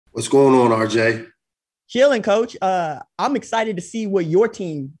What's going on, RJ? Chilling, coach. I'm excited to see what your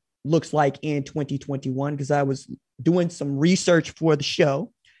team looks like in 2021 because I was doing some research for the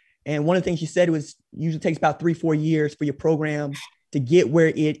show. And one of the things you said was usually takes about 3-4 years for your program to get where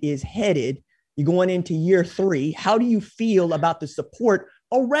it is headed. You're going into year 3. How do you feel about the support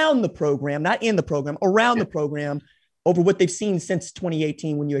around the program, not in the program, around the program over what they've seen since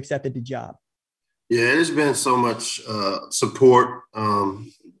 2018 when you accepted the job? Yeah, there's been so much support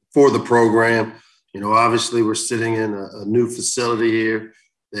for the program. Obviously we're sitting in a new facility here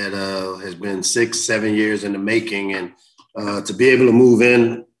that has been 6-7 years in the making. And to be able to move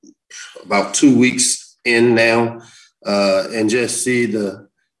in about 2 weeks in now and just see the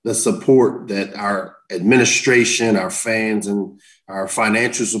support that our administration, our fans, and our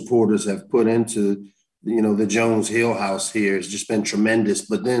financial supporters have put into, the Jones Hill House here has just been tremendous.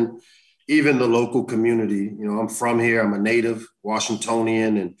 But then even the local community, I'm from here, I'm a native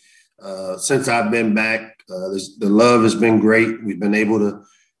Washingtonian, and since I've been back, the love has been great. We've been able to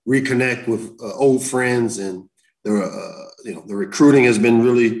reconnect with old friends, and the recruiting has been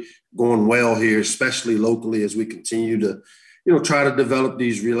really going well here, especially locally, as we continue to, try to develop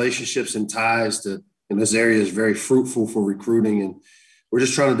these relationships and ties and this area is very fruitful for recruiting. And we're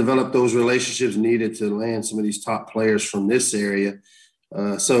just trying to develop those relationships needed to land some of these top players from this area.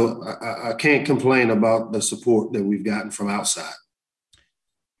 So I can't complain about the support that we've gotten from outside.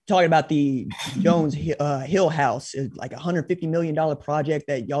 Talking about the Jones Hill House, is like $150 million project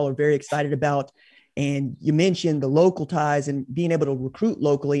that y'all are very excited about. And you mentioned the local ties and being able to recruit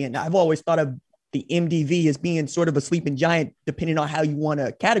locally. And I've always thought of the MDV as being sort of a sleeping giant, depending on how you want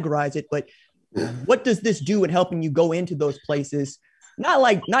to categorize it. But what does this do in helping you go into those places? Not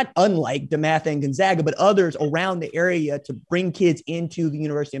unlike DeMatha and Gonzaga, but others around the area to bring kids into the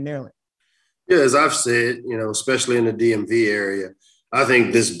University of Maryland. Yeah, as I've said, especially in the DMV area, I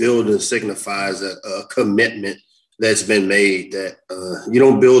think this building signifies a commitment that's been made that you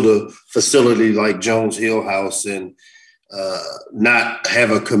don't build a facility like Jones Hill House and not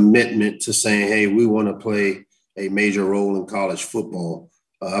have a commitment to saying, hey, we want to play a major role in college football.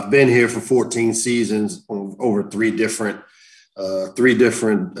 I've been here for 14 seasons over three different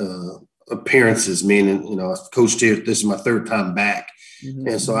appearances, meaning, I've coached here. This is my third time back. Mm-hmm.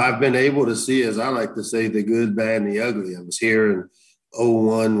 And so I've been able to see, as I like to say, the good, bad, and the ugly. I was here in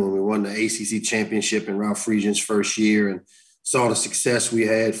 2001 when we won the ACC championship in Ralph Friedgen's first year and saw the success we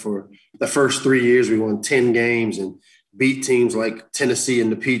had for the first 3 years. We won 10 games and beat teams like Tennessee in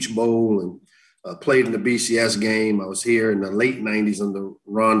the Peach Bowl and played in the BCS game. I was here in the late 90s under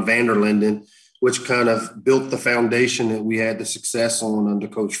Ron Vanderlinden, which kind of built the foundation that we had the success on under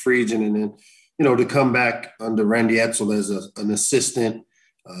Coach Friedgen. And then, to come back under Randy Edsall as an assistant,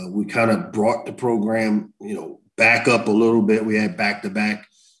 we kind of brought the program, back up a little bit. We had back-to-back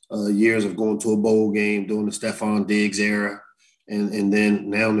years of going to a bowl game, doing the Stephon Diggs era. And then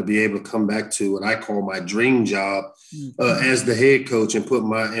now to be able to come back to what I call my dream job as the head coach and put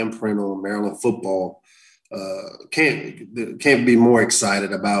my imprint on Maryland football. Can't be more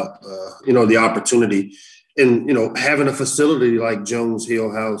excited about, the opportunity. And, having a facility like Jones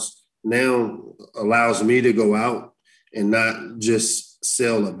Hill House now allows me to go out and not just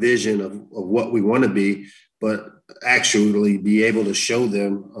sell a vision of what we want to be, but actually be able to show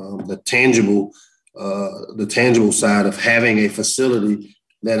them the tangible side of having a facility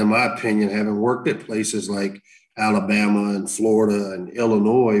that, in my opinion, having worked at places like Alabama and Florida and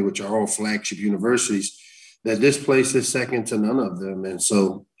Illinois, which are all flagship universities, that this place is second to none of them. And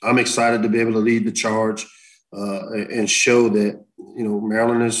so I'm excited to be able to lead the charge and show that,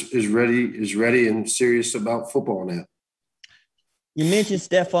 Maryland is ready and serious about football now. You mentioned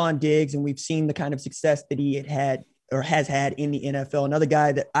Stephon Diggs, and we've seen the kind of success that he has had in the NFL. Another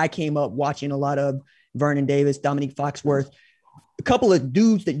guy that I came up watching a lot of, Vernon Davis, Dominique Foxworth, a couple of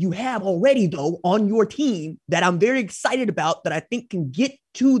dudes that you have already, though, on your team that I'm very excited about that I think can get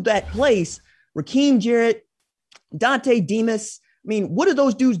to that place. Rakeem Jarrett, Dante Demas. I mean, what do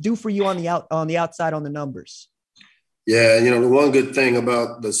those dudes do for you on the outside on the numbers? Yeah, the one good thing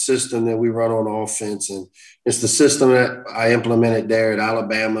about the system that we run on offense, and it's the system that I implemented there at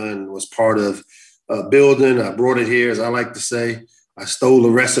Alabama and was part of building. I brought it here, as I like to say. I stole the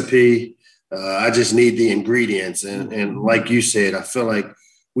recipe. I just need the ingredients. And like you said, I feel like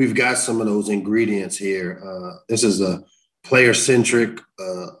we've got some of those ingredients here. This is a player-centric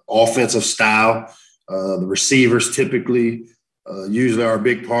offensive style. The receivers typically usually are a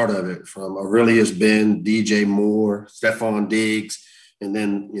big part of it, from Aurelius Ben, DJ Moore, Stephon Diggs, and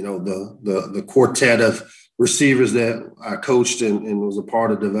then, the quartet of receivers that I coached and was a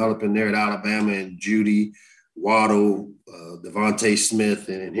part of developing there at Alabama, and Judy, Waddle, Devontae Smith,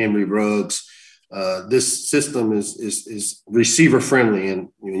 and Henry Ruggs. This system is receiver friendly. And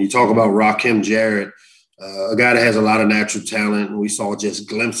when you talk about Rakim Jarrett, a guy that has a lot of natural talent, and we saw just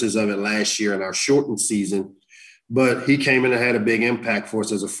glimpses of it last year in our shortened season, but he came in and had a big impact for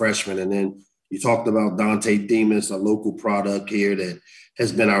us as a freshman. And then you talked about Dante Demas, a local product here that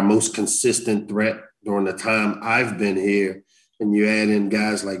has been our most consistent threat during the time I've been here. And you add in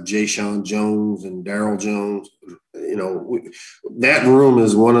guys like Jay-Sean Jones and Darryl Jones, that room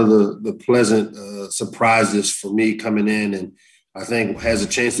is one of the pleasant surprises for me coming in, and I think has a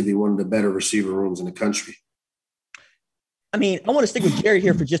chance to be one of the better receiver rooms in the country. I mean, I want to stick with Jerry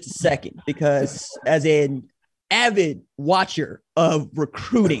here for just a second, because as an avid watcher of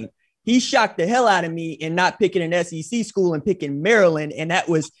recruiting, he shocked the hell out of me in not picking an SEC school and picking Maryland. And that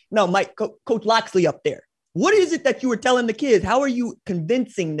was Coach Locksley up there. What is it that you were telling the kids? How are you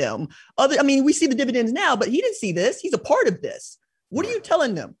convincing them? We see the dividends now, but he didn't see this. He's a part of this. What are you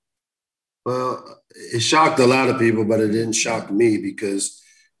telling them? Well, it shocked a lot of people, but it didn't shock me, because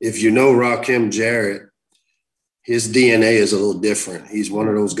if you know Rakim Jarrett, his DNA is a little different. He's one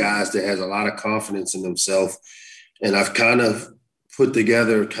of those guys that has a lot of confidence in himself. And I've kind of put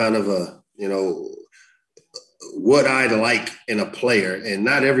together kind of what I like in a player. And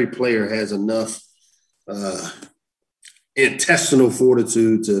not every player has enough intestinal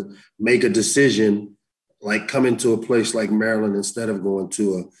fortitude to make a decision like coming to a place like Maryland instead of going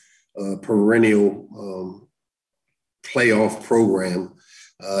to a perennial playoff program.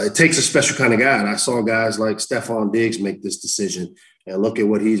 It takes a special kind of guy. And I saw guys like Stephon Diggs make this decision, and look at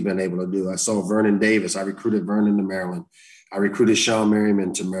what he's been able to do. I saw Vernon Davis. I recruited Vernon to Maryland. I recruited Sean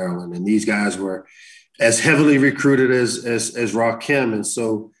Merriman to Maryland. And these guys were as heavily recruited as Rakim. And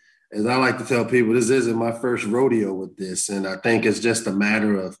so, as I like to tell people, this isn't my first rodeo with this. And I think it's just a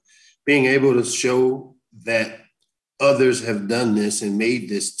matter of being able to show that others have done this and made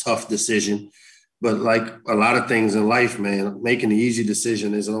this tough decision. But like a lot of things in life, man, making the easy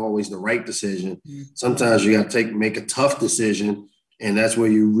decision isn't always the right decision. Sometimes you got to make a tough decision, and that's where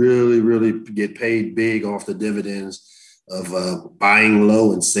you really, really get paid big off the dividends of buying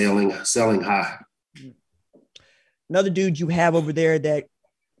low and selling high. Another dude you have over there that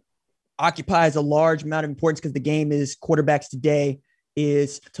occupies a large amount of importance because the game is quarterbacks today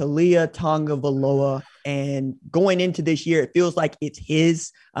is Taulia Tagovailoa. And going into this year, it feels like it's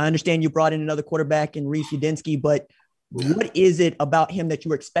his. I understand you brought in another quarterback in Reese Udinski, but what is it about him that you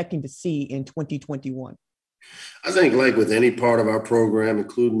were expecting to see in 2021? I think like with any part of our program,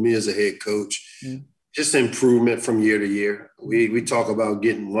 including me as a head coach, just improvement from year to year. We talk about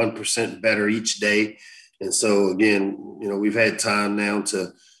getting 1% better each day. And so, again, we've had time now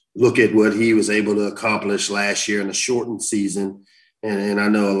to look at what he was able to accomplish last year in a shortened season. And I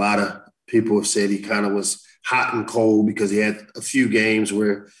know a lot of people have said he kind of was hot and cold because he had a few games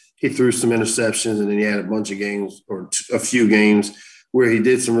where he threw some interceptions, and then he had a bunch of games or a few games where he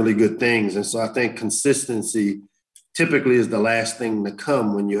did some really good things. And so I think consistency typically is the last thing to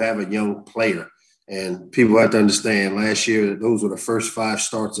come when you have a young player. And people have to understand last year, those were the first 5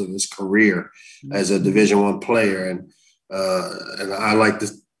 starts of his career as a Division I player. And I like to,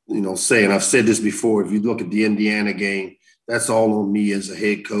 say, and I've said this before, if you look at the Indiana game, that's all on me as a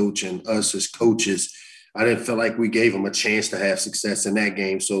head coach and us as coaches. I didn't feel like we gave him a chance to have success in that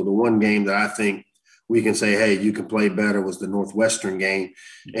game. So the one game that I think we can say, hey, you can play better was the Northwestern game.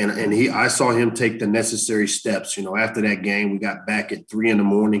 And I saw him take the necessary steps. After that game, we got back at 3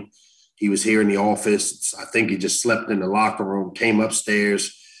 a.m. He was here in the office. I think he just slept in the locker room, came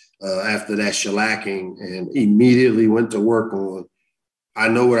upstairs after that shellacking, and immediately went to work on, I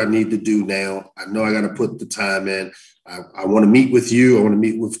know what I need to do now. I know I got to put the time in. I want to meet with you. I want to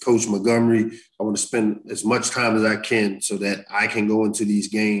meet with Coach Montgomery. I want to spend as much time as I can so that I can go into these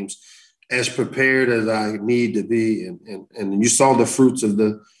games as prepared as I need to be. And you saw the fruits of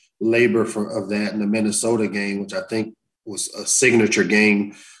the labor of that in the Minnesota game, which I think was a signature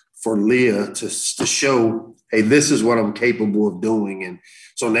game for Leah to show, hey, this is what I'm capable of doing. And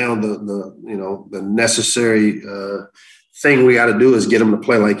so now the necessary thing we got to do is get him to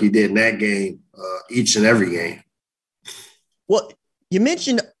play like he did in that game, each and every game. Well, you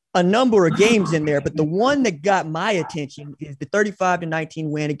mentioned a number of games in there, but the one that got my attention is the 35-19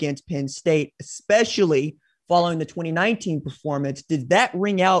 win against Penn State, especially following the 2019 performance. Did that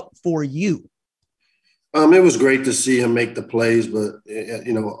ring out for you? It was great to see him make the plays, but,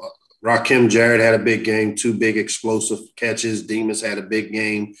 Rakim Jarrett had a big game, 2 big explosive catches. Demas had a big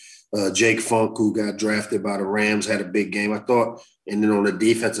game. Jake Funk, who got drafted by the Rams, had a big game, I thought. And then on the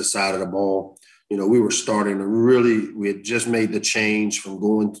defensive side of the ball, we were starting to we had just made the change from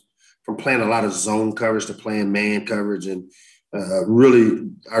from playing a lot of zone coverage to playing man coverage. And really,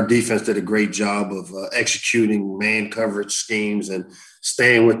 our defense did a great job of executing man coverage schemes and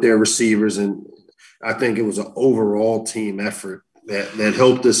staying with their receivers. And I think it was an overall team effort that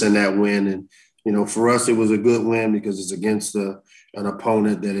helped us in that win. And, you know, for us, it was a good win because it's against an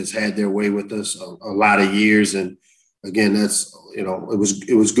opponent that has had their way with us a lot of years. And again, that's, you know,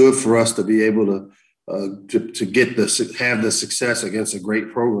 it was good for us to be able to have the success against a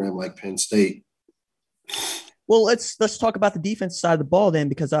great program like Penn State. Well, let's talk about the defense side of the ball then,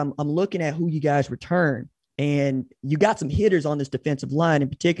 because I'm looking at who you guys return, and you got some hitters on this defensive line, in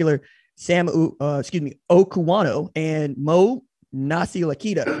particular Okuwano and Mo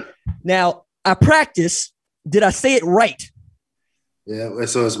Nasiolakita. Now, I practice. Did I say it right? Yeah,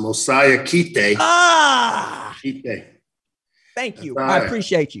 so it's Mosiah Kite. Kite. Thank you. I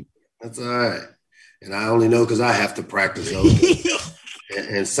appreciate you. That's all right. And I only know because I have to practice those.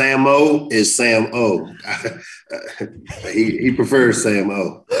 And Sam O is Sam O. He prefers Sam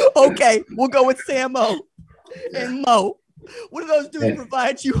O. Okay, we'll go with Sam O. And Mo. What do those dudes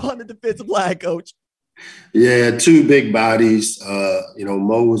provide you on the defensive line, Coach? Yeah, two big bodies. You know,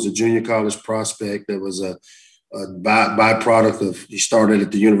 Mo was a junior college prospect that was a byproduct of, he started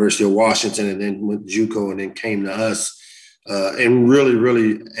at the University of Washington and then went to JUCO and then came to us and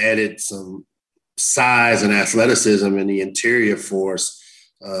really added some size and athleticism in the interior for us.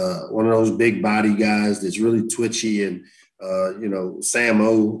 One of those big body guys that's really twitchy. And, you know, Sam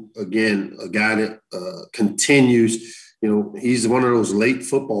O, again, a guy that continues, you know, he's one of those late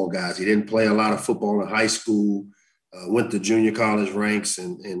football guys. He didn't play a lot of football in high school, went to junior college ranks,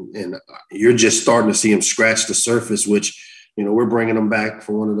 and you're just starting to see him scratch the surface, which, you know, we're bringing him back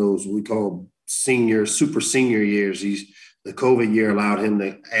for one of those we call super senior years. The COVID year allowed him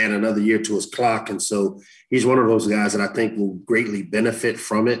to add another year to his clock. And so he's one of those guys that I think will greatly benefit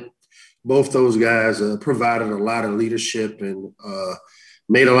from it. Both those guys provided a lot of leadership and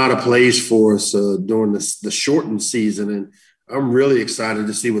made a lot of plays for us during the shortened season. And I'm really excited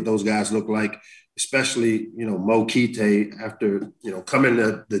to see what those guys look like, especially, you know, Mo Kite after, you know, coming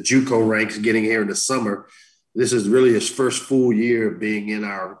to the JUCO ranks, getting here in the summer. This is really his first full year of being in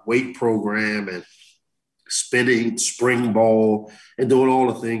our weight program and spinning spring ball and doing all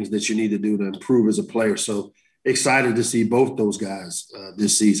the things that you need to do to improve as a player. So excited to see both those guys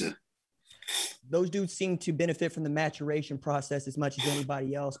this season. Those dudes seem to benefit from the maturation process as much as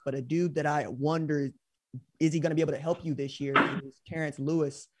anybody else. But a dude that I wonder, is he going to be able to help you this year, is Terrence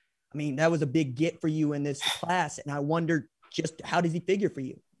Lewis. I mean, that was a big get for you in this class. And I wonder just how does he figure for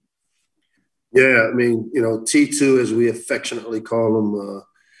you? Yeah, I mean, you know, T2, as we affectionately call him,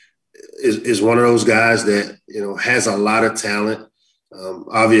 is one of those guys that, you know, has a lot of talent.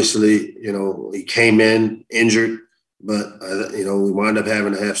 Obviously, you know, he came in injured, but, you know, we wound up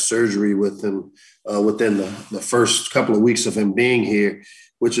having to have surgery with him within the first couple of weeks of him being here,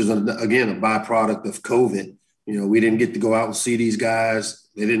 which is, again, a byproduct of COVID. You know, we didn't get to go out and see these guys.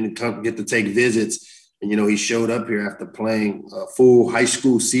 They didn't get to take visits. And, you know, he showed up here after playing a full high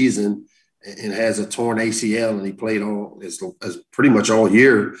school season and has a torn ACL, and he played as pretty much all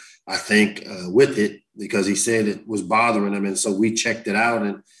year, I think, with it, because he said it was bothering him. And so we checked it out,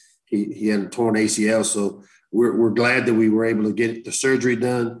 and he had a torn ACL. So we're glad that we were able to get the surgery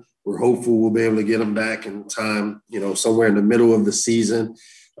done. We're hopeful we'll be able to get him back in time, you know, somewhere in the middle of the season,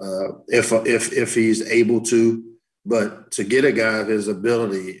 if he's able to. But to get a guy of his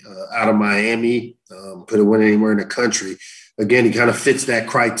ability out of Miami, could have went anywhere in the country. Again, he kind of fits that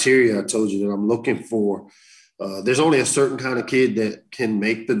criteria I told you that I'm looking for. There's only a certain kind of kid that can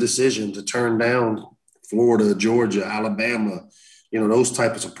make the decision to turn down Florida, Georgia, Alabama, you know, those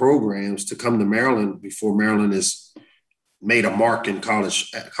types of programs to come to Maryland before Maryland has made a mark in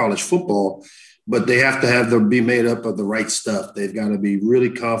college football. But they have to be made up of the right stuff. They've got to be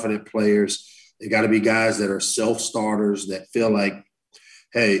really confident players. They got to be guys that are self-starters that feel like,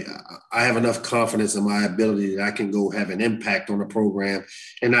 hey, I have enough confidence in my ability that I can go have an impact on the program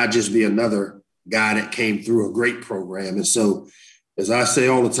and not just be another guy that came through a great program. And so, as I say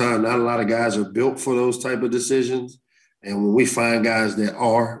all the time, not a lot of guys are built for those type of decisions. And when we find guys that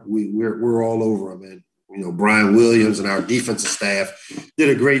are, we're all over them. And, you know, Brian Williams and our defensive staff did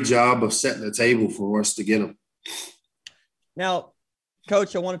a great job of setting the table for us to get them. Now,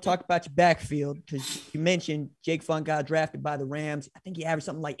 Coach, I want to talk about your backfield because you mentioned Jake Funk got drafted by the Rams. I think he averaged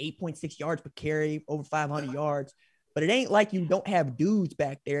something like 8.6 yards per carry, over 500 yards. But it ain't like you don't have dudes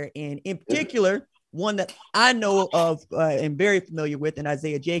back there. And in particular, one that I know of and very familiar with, and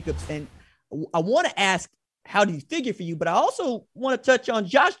Isaiah Jacobs. And I want to ask, how do you figure for you? But I also want to touch on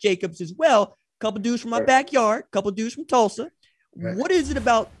Josh Jacobs as well. A couple dudes from my backyard, a couple dudes from Tulsa. Right. What is it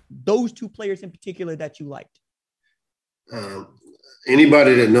about those two players in particular that you liked?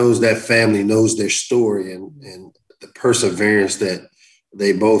 Anybody that knows that family knows their story and the perseverance that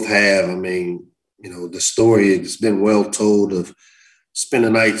they both have. I mean, the story has been well told of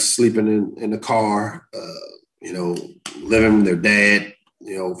spending nights sleeping in the car, living with their dad,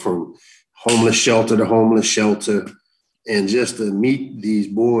 from homeless shelter to homeless shelter. And just to meet these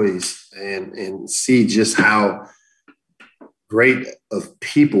boys and see just how great of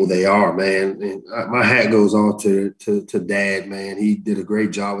people they are, man. And my hat goes off to Dad, man. He did a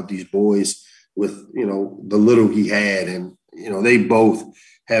great job with these boys with, the little he had. And, they both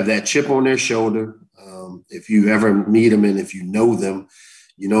have that chip on their shoulder. If you ever meet them and if you know them,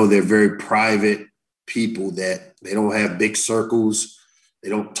 they're very private people that they don't have big circles. They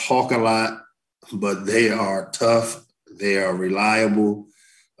don't talk a lot, but they are tough. They are reliable.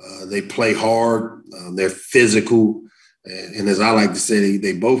 They play hard. They're physical. And as I like to say,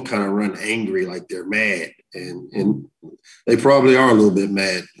 they both kind of run angry, like they're mad. And they probably are a little bit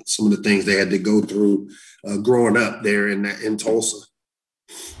mad. Some of the things they had to go through growing up there in Tulsa.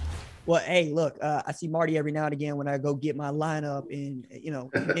 Well, hey, look, I see Marty every now and again when I go get my lineup, and you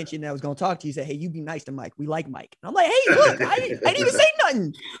mentioned that I was going to talk to you. Say, hey, you be nice to Mike. We like Mike. And I'm like, hey, look, I didn't even say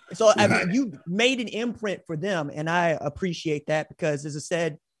nothing. So I mean, you made an imprint for them, and I appreciate that because, as I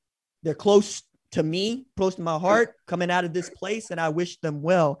said, they're close to me, close to my heart, coming out of this place, and I wish them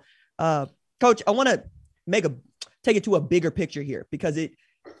well. Coach, I want to take it to a bigger picture here because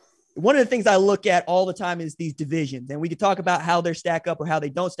one of the things I look at all the time is these divisions, and we could talk about how they stack up or how they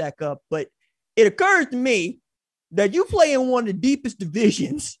don't stack up, but it occurs to me that you play in one of the deepest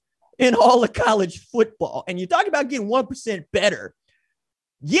divisions in all of college football, and you talk about getting 1% better.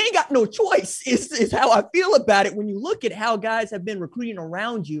 You ain't got no choice is how I feel about it when you look at how guys have been recruiting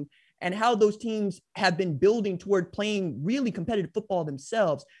around you and how those teams have been building toward playing really competitive football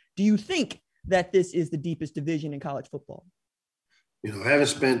themselves. Do you think that this is the deepest division in college football? Having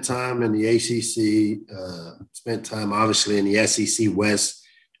spent time in the ACC, spent time obviously in the SEC West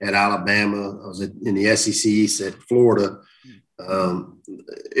at Alabama. I was in the SEC East at Florida.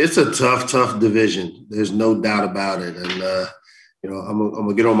 It's a tough division. There's no doubt about it. And, I'm going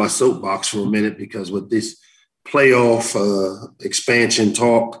to get on my soapbox for a minute because with this playoff expansion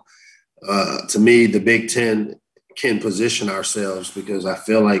talk, to me, the Big Ten can position ourselves because I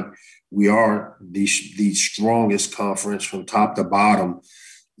feel like we are the strongest conference from top to bottom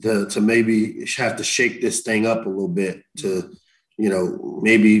to maybe have to shake this thing up a little bit to,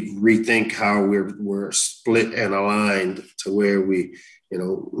 maybe rethink how we're split and aligned to where we,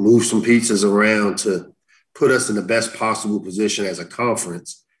 move some pieces around to put us in the best possible position as a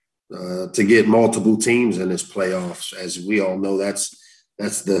conference to get multiple teams in this playoffs. As we all know, that's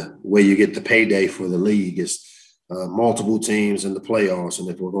the way you get the payday for the league is multiple teams in the playoffs. And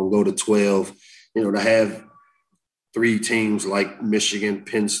if we're going to go to 12, to have 3 teams like Michigan,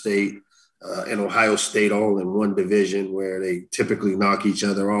 Penn State, and Ohio State all in one division where they typically knock each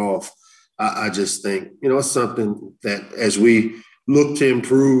other off, I just think, it's something that as we look to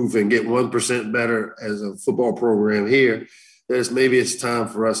improve and get 1% better as a football program here, maybe it's time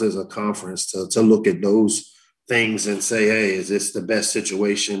for us as a conference to look at those things and say, hey, is this the best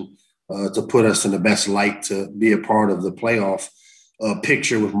situation to put us in the best light to be a part of the playoff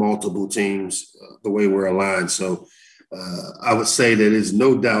picture with multiple teams the way we're aligned. So I would say that there's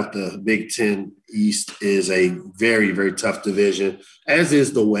no doubt the Big Ten East is a very, very tough division, as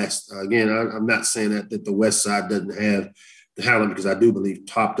is the West. Again, I'm not saying that the West side doesn't have the talent because I do believe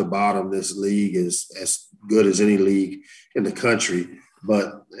top to bottom this league is as good as any league in the country.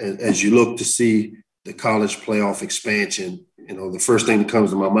 But as you look to see the college playoff expansion, the first thing that comes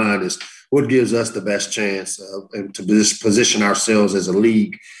to my mind is what gives us the best chance and to position ourselves as a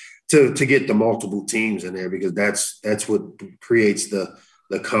league to get the multiple teams in there, because that's what creates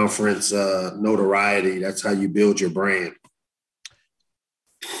the conference notoriety. That's how you build your brand.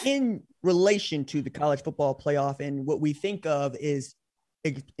 In relation to the college football playoff and what we think of is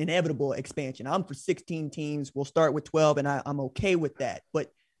inevitable expansion, I'm for 16 teams. We'll start with 12, and I'm okay with that.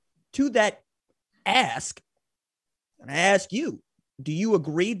 But to that ask, and I ask you, do you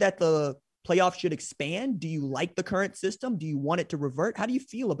agree that the playoff should expand? Do you like the current system? Do you want it to revert? How do you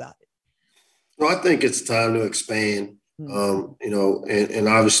feel about it? Well, I think it's time to expand, and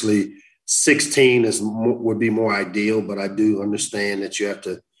obviously 16 would be more ideal, but I do understand that you have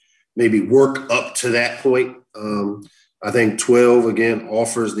to maybe work up to that point. I think 12, again,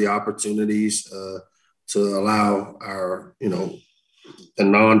 offers the opportunities to allow our, the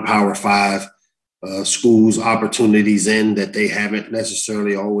non-Power 5 schools opportunities in that they haven't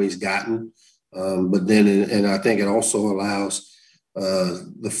necessarily always gotten. But then, and I think it also allows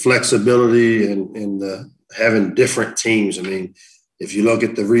the flexibility and the having different teams. I mean, if you look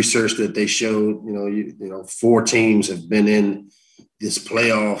at the research that they showed, you know, 4 teams have been in this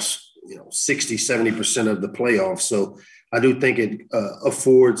playoffs, 60, 70% of the playoffs. So I do think it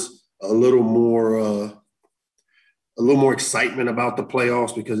affords a little more excitement about the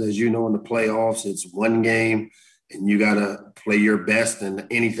playoffs, because as you know, in the playoffs, it's one game and you got to play your best, and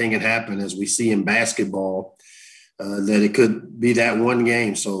anything can happen, as we see in basketball, that it could be that one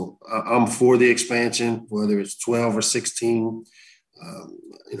game. So I'm for the expansion, whether it's 12 or 16,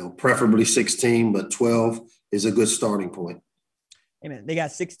 preferably 16, but 12 is a good starting point. Hey man, they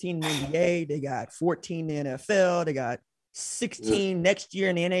got 16 in the NBA, they got 14 in the NFL, they got 16 next year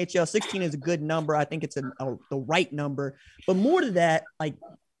in the NHL. 16 is a good number. I think it's the right number. But more to that, like,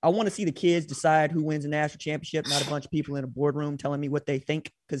 I want to see the kids decide who wins a national championship, not a bunch of people in a boardroom telling me what they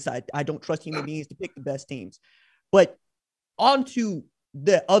think, because I don't trust human beings to pick the best teams. But on to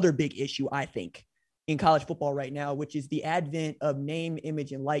the other big issue, I think, in college football right now, which is the advent of name,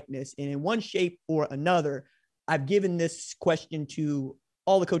 image, and likeness. And in one shape or another, I've given this question to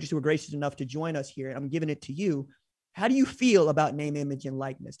all the coaches who were gracious enough to join us here, and I'm giving it to you. How do you feel about name, image, and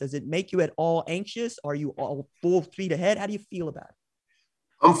likeness? Does it make you at all anxious? Are you all full speed ahead? How do you feel about it?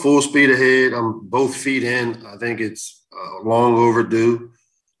 I'm full speed ahead. I'm both feet in. I think it's long overdue.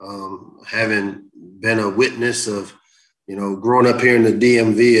 Having been a witness of, growing up here in the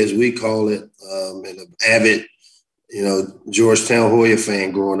DMV, as we call it, and an avid, Georgetown Hoya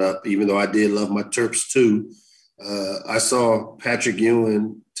fan growing up, even though I did love my Terps too. I saw Patrick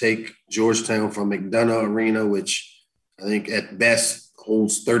Ewing take Georgetown from McDonough Arena, which I think at best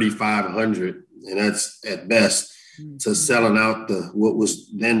holds 3,500, and that's at best, to selling out what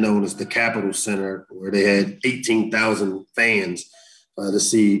was then known as the Capitol Center, where they had 18,000 fans to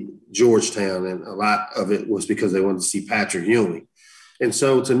see Georgetown, and a lot of it was because they wanted to see Patrick Ewing. And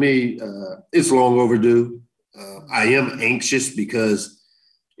so to me, it's long overdue. I am anxious because,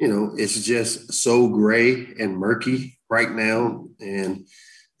 it's just so gray and murky right now, and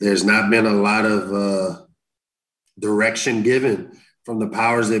there's not been a lot of direction given from the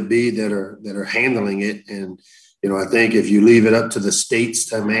powers that be that are handling it. And, I think if you leave it up to the states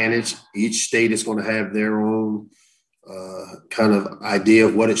to manage, each state is going to have their own kind of idea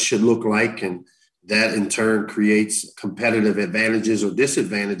of what it should look like. And that in turn creates competitive advantages or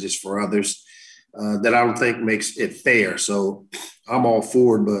disadvantages for others that I don't think makes it fair. So I'm all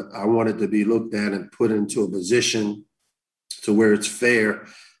for it, but I want it to be looked at and put into a position to where it's fair,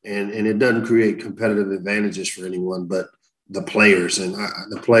 and it doesn't create competitive advantages for anyone but the players. And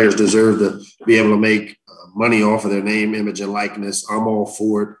the players deserve to be able to make money off of their name, image, and likeness. I'm all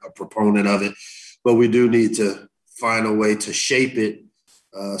for it, a proponent of it, but we do need to find a way to shape it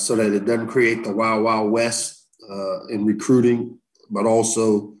so that it doesn't create the wild, wild west in recruiting, but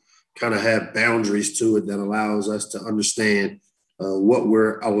also kind of have boundaries to it that allows us to understand what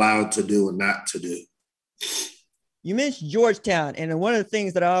we're allowed to do and not to do. You mentioned Georgetown, and one of the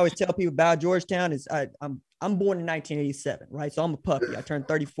things that I always tell people about Georgetown is I'm born in 1987, right? So I'm a puppy. I turned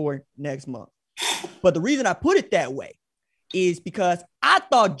 34 next month. But the reason I put it that way is because I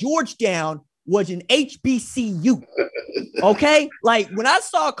thought Georgetown was an HBCU, okay? Like, when I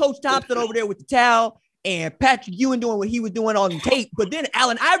saw Coach Thompson over there with the towel and Patrick Ewing doing what he was doing on tape, but then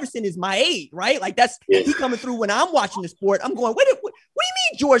Allen Iverson is my age, right? Like, that's he coming through when I'm watching the sport. I'm going, what do you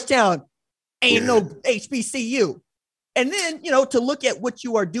mean Georgetown ain't no HBCU? And then, to look at what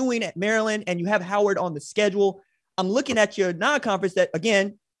you are doing at Maryland, and you have Howard on the schedule. I'm looking at your non-conference that,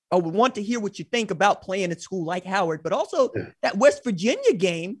 again, I would want to hear what you think about playing at school like Howard, but also that West Virginia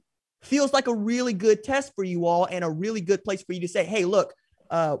game feels like a really good test for you all, and a really good place for you to say, hey, look,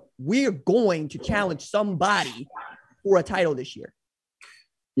 we're going to challenge somebody for a title this year.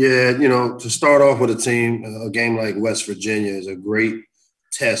 Yeah, to start off with a game like West Virginia is a great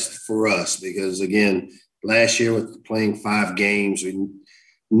test for us because, again, last year with playing 5 games, we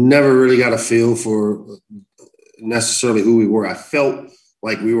never really got a feel for necessarily who we were. I felt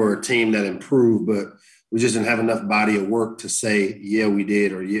like we were a team that improved, but we just didn't have enough body of work to say, yeah, we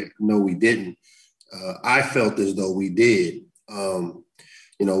did, or yeah, no, we didn't. I felt as though we did.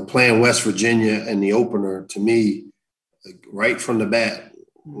 Playing West Virginia in the opener, to me, right from the bat,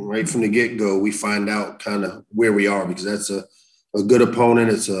 right from the get-go, we find out kind of where we are, because that's a good opponent.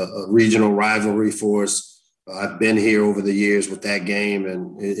 It's a regional rivalry for us. I've been here over the years with that game,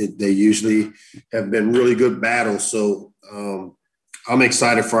 and they usually have been really good battles. So I'm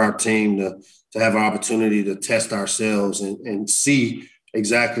excited for our team to have an opportunity to test ourselves and see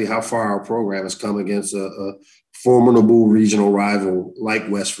exactly how far our program has come against a formidable regional rival like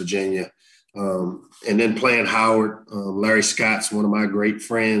West Virginia. And then playing Howard, Larry Scott's one of my great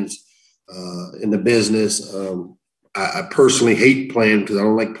friends in the business. I personally hate playing because I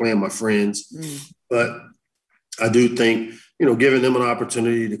don't like playing my friends, but I do think, giving them an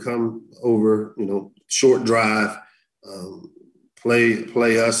opportunity to come over, short drive,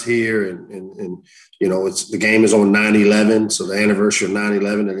 play us here. And it's the game is on 9/11. So the anniversary of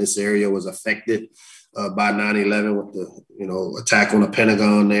 9/11 in this area was affected by 9/11 with the, attack on the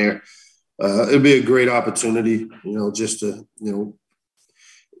Pentagon there. It'd be a great opportunity, just to,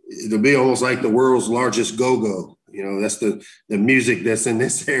 it'll be almost like the world's largest go-go. That's the music that's in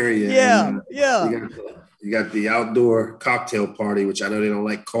this area. Yeah, and, yeah. You got the outdoor cocktail party, which I know they don't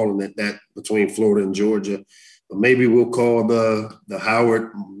like calling it that between Florida and Georgia. But maybe we'll call the Howard,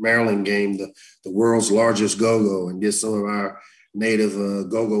 Maryland game the world's largest go-go and get some of our native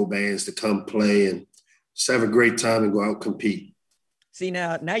go-go bands to come play and just have a great time and go out and compete. See,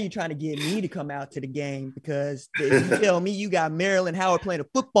 now you're trying to get me to come out to the game because if you tell me you got Maryland Howard playing a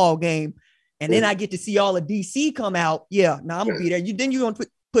football game and then I get to see all of DC come out, yeah, now I'm going to be there. Then you're going to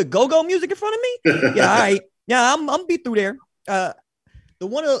put go-go music in front of me? Yeah, all right. Yeah, I'm going to be through there.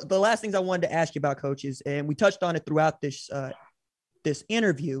 One of the last things I wanted to ask you about, coaches, and we touched on it throughout this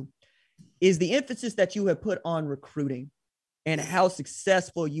interview, is the emphasis that you have put on recruiting and how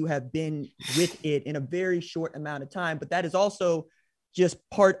successful you have been with it in a very short amount of time. But that is also just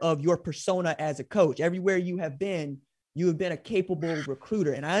part of your persona as a coach. Everywhere you have been a capable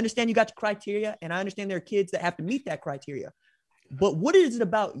recruiter. And I understand you got the criteria, and I understand there are kids that have to meet that criteria. But what is it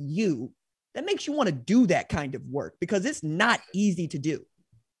about you that makes you want to do that kind of work? Because it's not easy to do.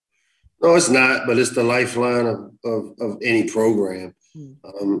 No, it's not, but it's the lifeline of any program.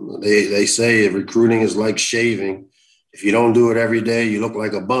 They say recruiting is like shaving. If you don't do it every day, you look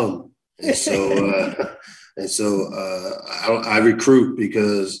like a bum. And so, I recruit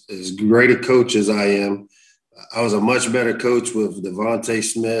because as great a coach as I am, I was a much better coach with Devontae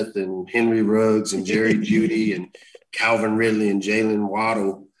Smith and Henry Ruggs and Jerry Jeudy and Calvin Ridley and Jalen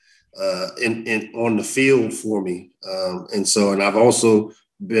Waddle on the field for me. And I've also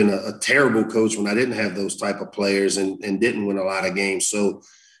been a terrible coach when I didn't have those type of players and didn't win a lot of games. So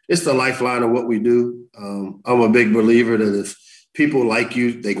it's the lifeline of what we do. I'm a big believer that if people like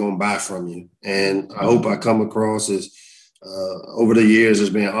you, they're going to buy from you. And I hope I come across as over the years as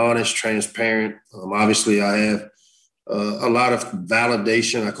being honest, transparent. Obviously, I have a lot of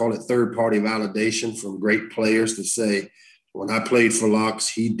validation. I call it third-party validation from great players to say, when I played for Locks,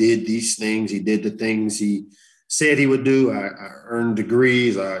 he did these things. He did the things he said he would do. I earned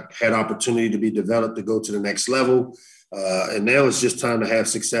degrees. I had opportunity to be developed to go to the next level. And now it's just time to have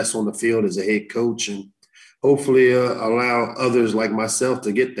success on the field as a head coach and hopefully allow others like myself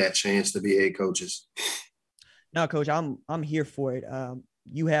to get that chance to be head coaches. No, Coach, I'm here for it.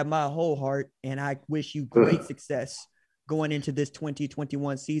 You have my whole heart, and I wish you great success going into this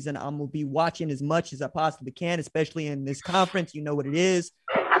 2021 season. I'm going to be watching as much as I possibly can, especially in this conference. You know what it is.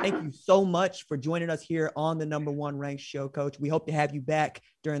 Thank you so much for joining us here on the Number One Ranked Show, Coach. We hope to have you back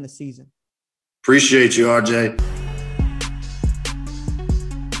during the season. Appreciate you, RJ.